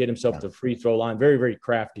fouls and get himself to the free throw line. Very, very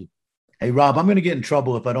crafty. Hey, Rob, I'm going to get in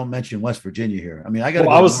trouble if I don't mention West Virginia here.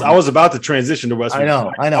 I was about to transition to West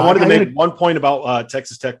Virginia. I know. I wanted to make one point about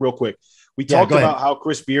Texas Tech real quick. We talked about how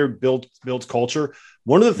Chris Beard builds culture.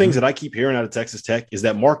 One of the things that I keep hearing out of Texas Tech is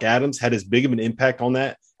that Mark Adams had as big of an impact on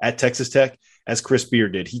that at Texas Tech as Chris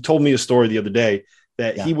Beard did. He told me a story the other day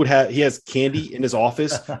that he has candy in his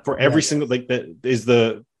office for every single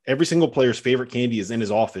every single player's favorite candy is in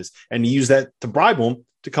his office, and he used that to bribe them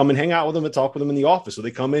to come and hang out with them and talk with them in the office. So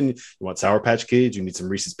they come in, you want Sour Patch Kids, you need some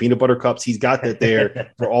Reese's Peanut Butter Cups. He's got that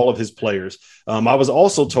there for all of his players. I was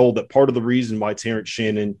also told that part of the reason why Terrence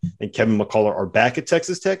Shannon and Kevin McCullough are back at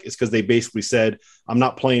Texas Tech is because they basically said, I'm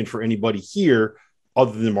not playing for anybody here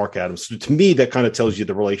other than Mark Adams. So to me, that kind of tells you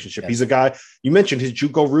the relationship. He's a guy, you mentioned his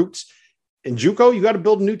JUCO roots. In JUCO, you got to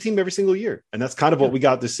build a new team every single year. And that's kind of what we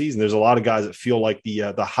got this season. There's a lot of guys that feel like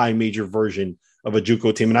the high major version of a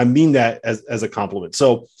JUCO team. And I mean that as a compliment.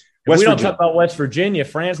 So we don't talk about West Virginia.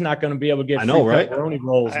 Fran's not going to be able to get pepperoni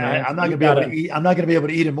rolls, man. I'm not going to be able to eat. I'm not going to be able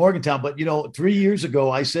to eat in Morgantown. But 3 years ago,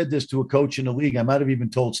 I said this to a coach in the league. I might have even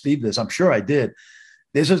told Steve this. I'm sure I did.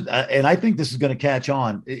 This is, and I think this is going to catch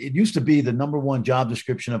on. It used to be the number one job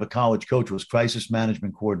description of a college coach was crisis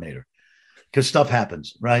management coordinator, because stuff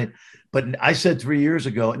happens, right? But I said 3 years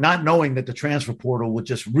ago, not knowing that the transfer portal would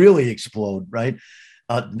just really explode, right?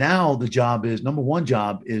 Now the number one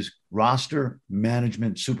job is roster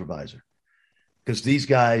management supervisor. Because these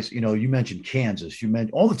guys, you mentioned Kansas, you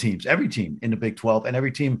mentioned all the teams, every team in the Big 12, and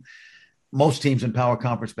every team, most teams in power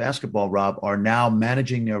conference basketball, Rob, are now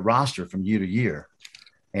managing their roster from year to year.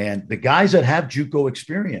 And the guys that have JUCO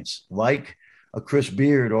experience, like a Chris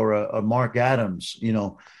Beard or a Mark Adams,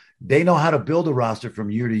 they know how to build a roster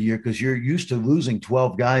from year to year because you're used to losing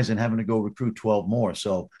 12 guys and having to go recruit 12 more.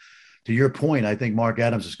 So to your point, I think Mark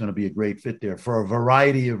Adams is going to be a great fit there for a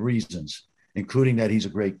variety of reasons, including that he's a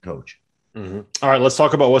great coach. Mm-hmm. All right, let's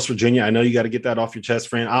talk about West Virginia. I know you got to get that off your chest,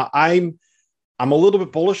 Fran. I'm a little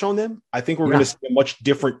bit bullish on them. I think we're going to see a much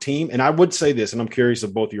different team. And I would say this, and I'm curious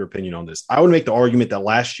of both your opinion on this. I would make the argument that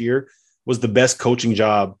last year was the best coaching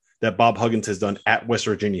job that Bob Huggins has done at West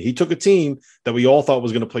Virginia. He took a team that we all thought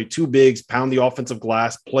was going to play 2 bigs, pound the offensive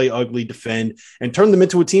glass, play ugly, defend, and turn them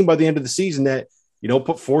into a team by the end of the season that,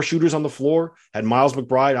 put 4 shooters on the floor, had Miles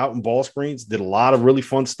McBride out in ball screens, did a lot of really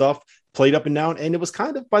fun stuff, played up and down. And it was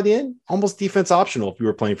kind of, by the end, almost defense optional if you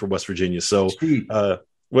were playing for West Virginia. So,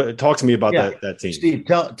 Talk to me about that team. Steve,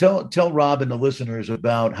 tell Rob and the listeners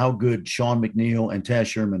about how good Sean McNeil and Taz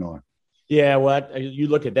Sherman are. Yeah, well, you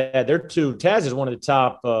look at that. They're two. Taz is one of the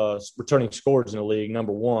top returning scorers in the league,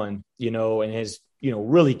 number one, and has,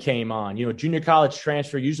 really came on. Junior college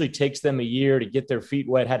transfer usually takes them a year to get their feet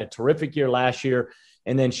wet, had a terrific year last year.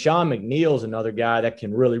 And then Sean McNeil is another guy that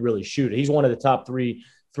can really, really shoot. He's one of the top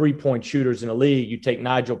three-point shooters in the league. You take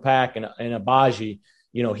Nigel Pack and Abaji,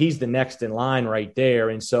 he's the next in line right there.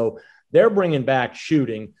 And so they're bringing back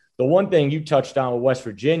shooting. The one thing you touched on with West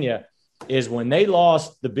Virginia is when they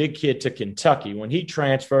lost the big kid to Kentucky, when he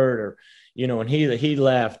transferred or, when he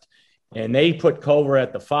left, and they put Culver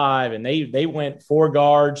at the 5 and they went 4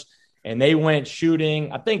 guards and they went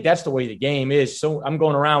shooting. I think that's the way the game is. So I'm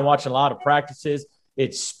going around watching a lot of practices.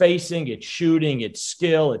 It's spacing, it's shooting, it's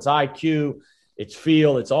skill, it's IQ, it's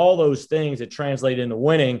feel, it's all those things that translate into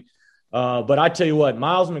winning. But I tell you what,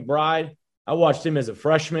 Miles McBride, I watched him as a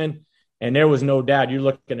freshman, and there was no doubt you're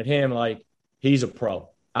looking at him like he's a pro.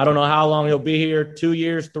 I don't know how long he'll be here, 2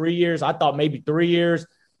 years, 3 years. I thought maybe 3 years.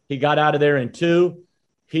 He got out of there in 2.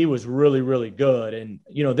 He was really, really good. And,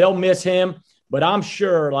 they'll miss him, but I'm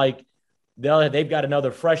sure they've got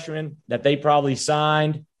another freshman that they probably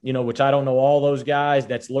signed, which I don't know all those guys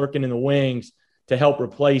that's lurking in the wings to help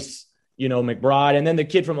replace, McBride. And then the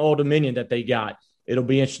kid from Old Dominion that they got, it'll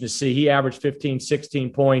be interesting to see. He averaged 15,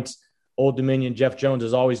 16 points. Old Dominion, Jeff Jones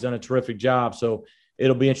has always done a terrific job. So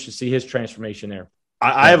it'll be interesting to see his transformation there.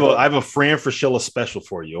 I have a Fran Fraschilla special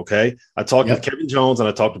for you, okay? I talked with Kevin Jones and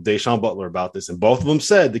I talked with Deshaun Butler about this, and both of them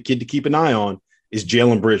said the kid to keep an eye on is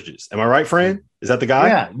Jalen Bridges. Am I right, Fran? Is that the guy?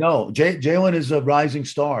 Yeah, no. Jalen is a rising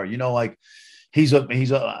star. He's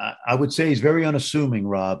I would say he's very unassuming,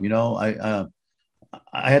 Rob.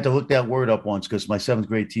 I had to look that word up once because my 7th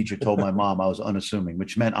grade teacher told my mom I was unassuming,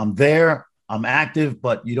 which meant I'm there, I'm active,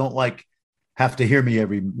 but you don't have to hear me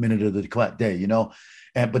every minute of the day,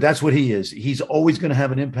 But that's what he is. He's always going to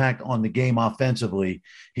have an impact on the game offensively.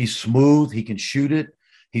 He's smooth. He can shoot it.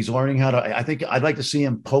 He's learning how to – I think I'd like to see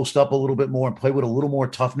him post up a little bit more and play with a little more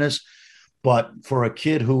toughness. But for a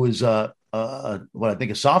kid who is, I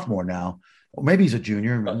think a sophomore now, or maybe he's a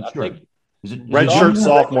junior. I'm not sure. Redshirt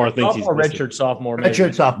sophomore, I think he's – Redshirt sophomore.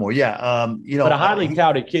 Redshirt sophomore, yeah. But a highly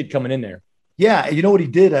touted kid coming in there. Yeah, you know what he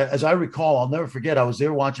did? As I recall, I'll never forget, I was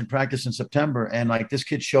there watching practice in September, and this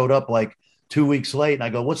kid showed up 2 weeks late, and I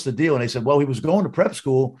go, what's the deal? And they said, well, he was going to prep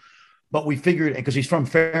school, but we figured, because he's from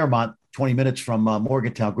Fairmont, 20 minutes from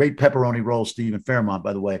Morgantown, great pepperoni roll, Steve, in Fairmont,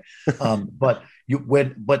 by the way. But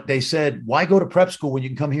they said, why go to prep school when you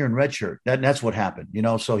can come here in redshirt? That's what happened,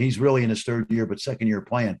 so he's really in his 3rd year, but 2nd year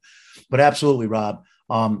playing. But absolutely, Rob,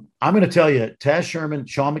 I'm going to tell you, Taz Sherman,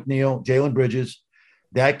 Sean McNeil, Jalen Bridges,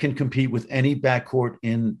 that can compete with any backcourt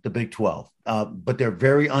in the Big 12, but they're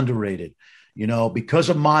very underrated. Because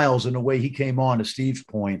of Miles and the way he came on, to Steve's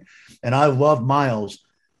point, and I love Miles,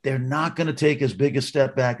 they're not going to take as big a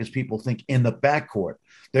step back as people think in the backcourt.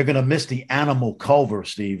 They're going to miss the animal Culver,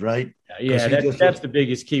 Steve, right? Yeah, that's the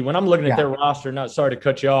biggest key. When I'm looking at their roster, sorry to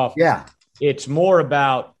cut you off. Yeah. It's more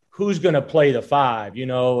about who's going to play the 5.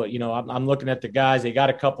 I'm looking at the guys. They got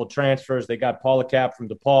a couple transfers. They got Paula Cap from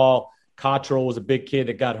DePaul. Cottrell was a big kid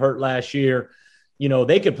that got hurt last year.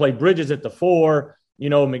 They could play Bridges at the 4.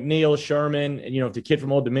 McNeil, Sherman, and, if the kid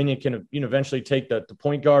from Old Dominion can, eventually take the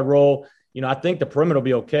point guard role, I think the perimeter will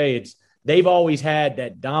be okay. They've always had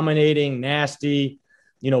that dominating, nasty,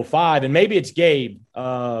 5, and maybe it's Gabe, he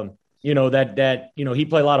played a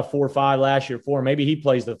lot of 4-5 last year 4. Maybe he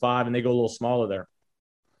plays the 5 and they go a little smaller there.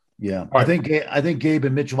 Yeah. I think Gabe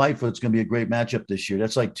and Mitch Lightfoot's going to be a great matchup this year.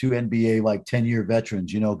 That's 2 NBA, 10-year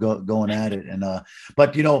veterans, going at it. And,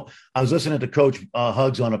 but, I was listening to Coach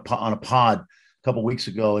Huggs on a pod a couple of weeks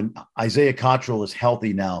ago, and Isaiah Cottrell is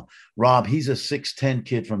healthy now. Rob, he's a 6'10"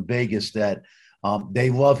 kid from Vegas that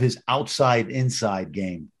they love his outside-inside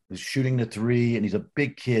game. He's shooting the 3, and he's a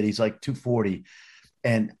big kid. He's 240.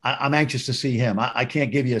 And I'm anxious to see him. I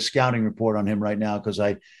can't give you a scouting report on him right now because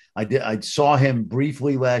I saw him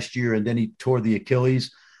briefly last year, and then he tore the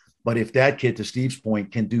Achilles. But if that kid, to Steve's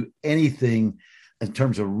point, can do anything in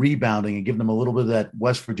terms of rebounding and give them a little bit of that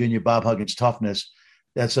West Virginia Bob Huggins toughness,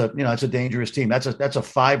 it's a dangerous team. That's a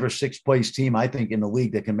 5 or 6 place team, I think, in the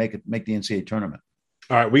league that can make the NCAA tournament.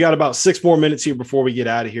 All right, we got about 6 more minutes here before we get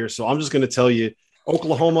out of here. So I'm just going to tell you,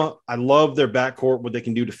 Oklahoma, I love their backcourt, what they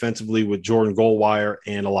can do defensively with Jordan Goldwire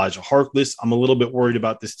and Elijah Harkless. I'm a little bit worried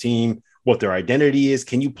about this team, what their identity is.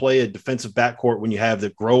 Can you play a defensive backcourt when you have the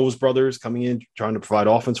Groves brothers coming in, trying to provide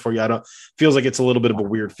offense for you? Feels like it's a little bit of a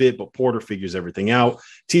weird fit, but Porter figures everything out.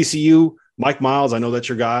 TCU, Mike Miles, I know that's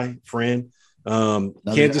your guy, Fran.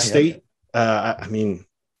 Kansas State, I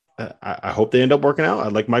I hope they end up working out. I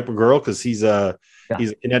like Mike McGurl because he's a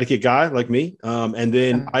Connecticut guy like me. And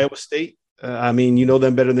then Iowa State. I mean, you know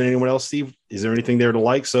them better than anyone else, Steve. Is there anything there to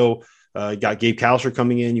like? So you got Gabe Kalsher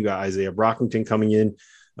coming in. You got Isaiah Brockington coming in.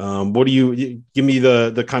 What do you give me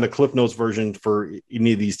the kind of Cliff Notes version for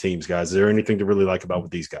any of these teams, guys? Is there anything to really like about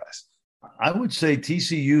with these guys? I would say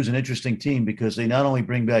TCU is an interesting team because they not only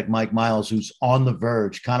bring back Mike Miles, who's on the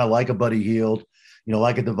verge, kind of like a Buddy Hield,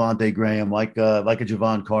 like a Devontae Graham, like a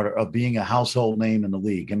Javon Carter, of being a household name in the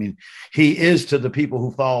league. I mean, he is to the people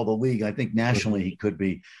who follow the league. I think nationally he could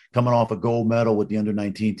be coming off a gold medal with the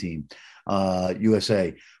under-19 team,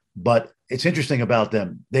 USA. But it's interesting about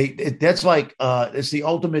them. That's like it's the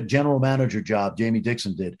ultimate general manager job Jamie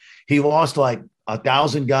Dixon did. He lost like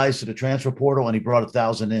 1,000 guys to the transfer portal and he brought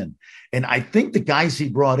 1,000 in. And I think the guys he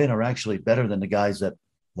brought in are actually better than the guys that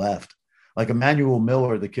left. Like Emmanuel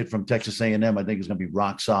Miller, the kid from Texas A&M, I think is going to be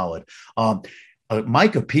rock solid.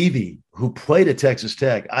 Micah Peavy, who played at Texas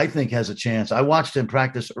Tech, I think has a chance. I watched him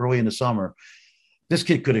practice early in the summer. This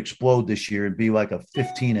kid could explode this year and be like a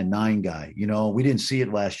 15-9 guy. We didn't see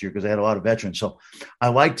it last year because they had a lot of veterans. So I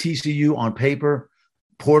like TCU on paper.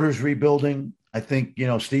 Porter's rebuilding. I think,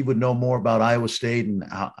 Steve would know more about Iowa State and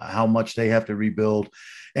how much they have to rebuild.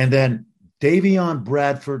 And then Davion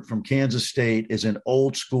Bradford from Kansas State is an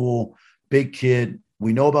old school big kid.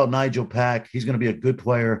 We know about Nigel Pack. He's going to be a good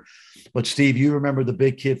player. But, Steve, you remember the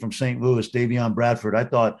big kid from St. Louis, Davion Bradford. I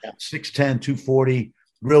thought 6'10", 240,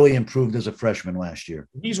 really improved as a freshman last year.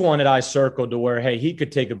 He's one that I circled to where, hey, he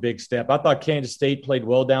could take a big step. I thought Kansas State played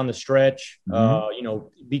well down the stretch,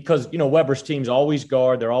 because, Weber's teams always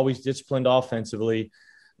guard. They're always disciplined offensively.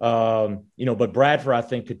 But Bradford, I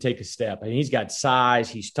think, could take a step. I mean, he's got size.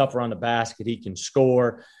 He's tougher on the basket. He can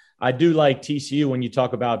score. I do like TCU when you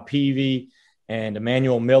talk about Peavy and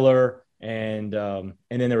Emmanuel Miller and then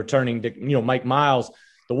they're returning to, Mike Miles.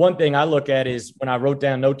 The one thing I look at is when I wrote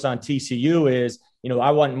down notes on TCU is,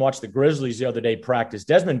 I went and watched the Grizzlies the other day practice.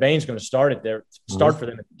 Desmond Bane's going to start for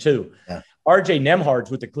them too. Yeah. RJ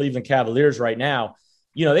Nembhard's with the Cleveland Cavaliers right now.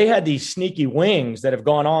 They had these sneaky wings that have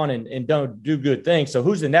gone on and don't do good things. So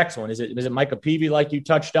who's the next one? Is it Micah Peavy like you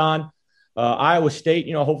touched on? Iowa State,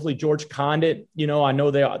 hopefully George Condit, I know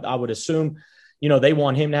I would assume, they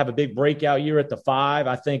want him to have a big breakout year at the 5.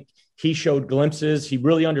 I think he showed glimpses. He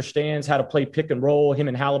really understands how to play pick and roll. Him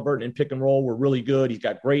and Halliburton in pick and roll were really good. He's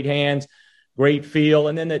got great hands, great feel.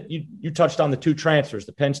 And then you touched on the 2 transfers,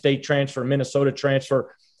 the Penn State transfer, Minnesota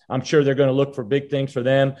transfer. I'm sure they're going to look for big things for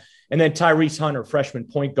them. And then Tyrese Hunter, freshman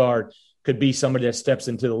point guard, could be somebody that steps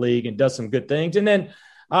into the league and does some good things. And then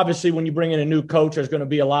obviously when you bring in a new coach, there's going to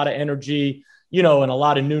be a lot of energy, and a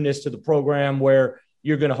lot of newness to the program where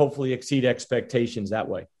you're going to hopefully exceed expectations that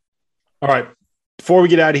way. All right. Before we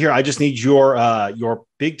get out of here, I just need your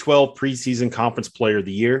Big 12 preseason conference player of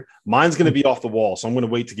the year. Mine's going to be off the wall, so I'm going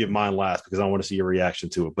to wait to give mine last because I want to see your reaction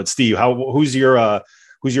to it. But Steve, who's your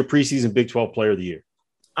preseason Big 12 player of the year?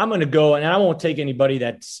 I'm going to go, and I won't take anybody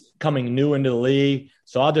that's coming new into the league,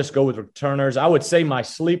 so I'll just go with returners. I would say my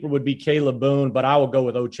sleeper would be Caleb Boone, but I will go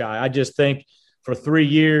with Ochai. I just think for 3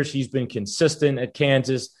 years he's been consistent at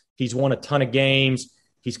Kansas. He's won a ton of games.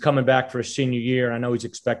 He's coming back for his senior year. I know he's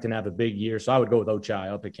expecting to have a big year, so I would go with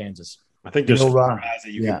Ochai up at Kansas. I think there's 4 guys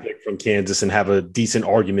that you can pick from Kansas and have a decent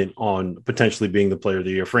argument on potentially being the player of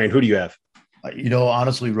the year. Fran, who do you have?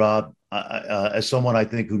 Honestly, Rob, as someone I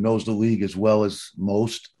think who knows the league as well as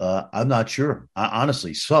most, I'm not sure.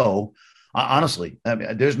 Honestly, I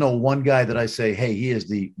mean, there's no one guy that I say, hey, he is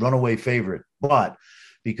the runaway favorite. But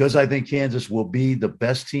because I think Kansas will be the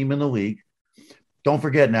best team in the league, don't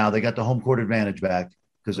forget now they got the home court advantage back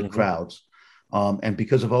because of crowds. And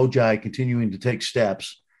because of Ochai continuing to take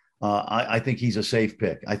steps, I think he's a safe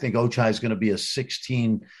pick. I think Ochai is going to be a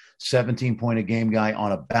 16, 17-point a game guy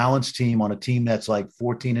on a balanced team, on a team that's like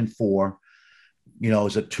 14-4,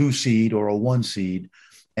 is a 2 seed or a 1 seed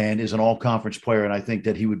and is an all-conference player. And I think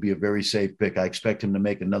that he would be a very safe pick. I expect him to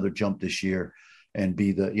make another jump this year and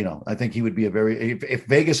be I think he would be if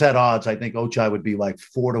Vegas had odds, I think Ochai would be like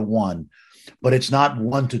 4-1. But it's not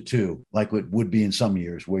 1-2 like it would be in some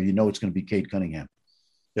years where it's going to be Cade Cunningham.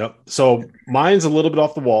 Yep. So mine's a little bit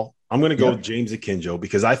off the wall. I'm going to go with James Akinjo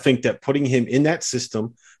because I think that putting him in that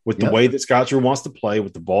system with the way that Scott Drew wants to play,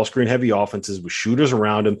 with the ball screen heavy offenses, with shooters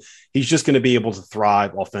around him, he's just going to be able to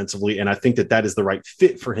thrive offensively. And I think that is the right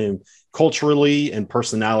fit for him culturally and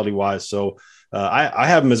personality wise. So I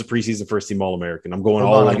have him as a preseason first team All-American. I'm going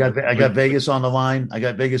all in. I got Vegas on the line. They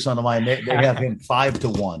have him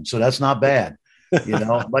 5-1. So that's not bad.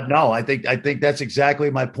 But no, I think that's exactly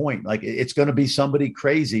my point. Like it's going to be somebody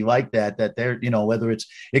crazy like that they're, whether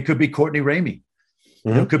it could be Courtney Ramey,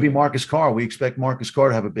 It could be Marcus Carr. We expect Marcus Carr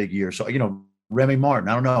to have a big year. So, Remy Martin,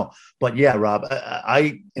 I don't know. But yeah, Rob,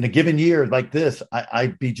 I in a given year like this,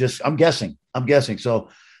 I'm guessing. So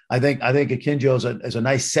I think Akinjo is a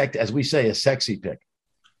nice as we say, a sexy pick.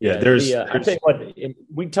 Yeah, I tell you what,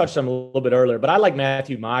 we touched on him a little bit earlier, but I like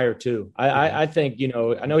Matthew Meyer too. I think,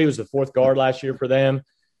 I know he was the fourth guard last year for them,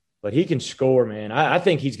 but he can score, man. I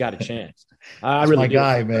think he's got a chance. I really do.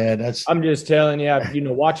 Guy, man. I'm just telling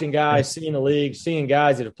you, watching guys, seeing the league, seeing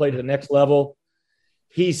guys that have played at the next level.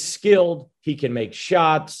 He's skilled. He can make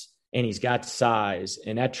shots, and he's got size,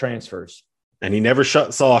 and that transfers. And he never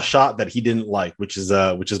saw a shot that he didn't like, which is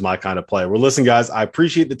my kind of player. Well, listen, guys, I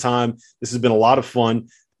appreciate the time. This has been a lot of fun.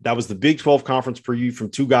 That was the Big 12 conference preview from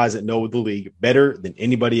two guys that know the league better than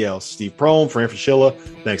anybody else. Steve Prohm, Fran Fraschilla.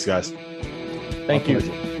 Thanks, guys. Thank you.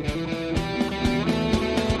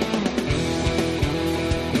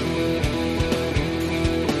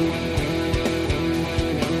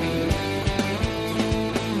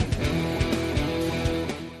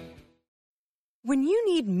 When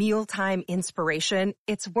you need mealtime inspiration,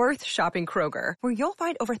 it's worth shopping Kroger, where you'll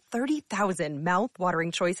find over 30,000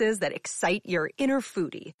 mouth-watering choices that excite your inner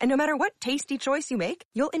foodie. And no matter what tasty choice you make,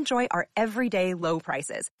 you'll enjoy our everyday low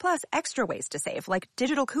prices, plus extra ways to save, like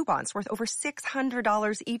digital coupons worth over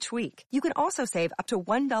 $600 each week. You can also save up to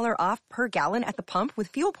 $1 off per gallon at the pump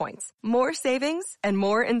with fuel points. More savings and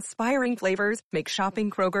more inspiring flavors make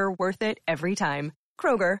shopping Kroger worth it every time.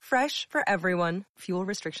 Kroger, fresh for everyone. Fuel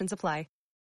restrictions apply.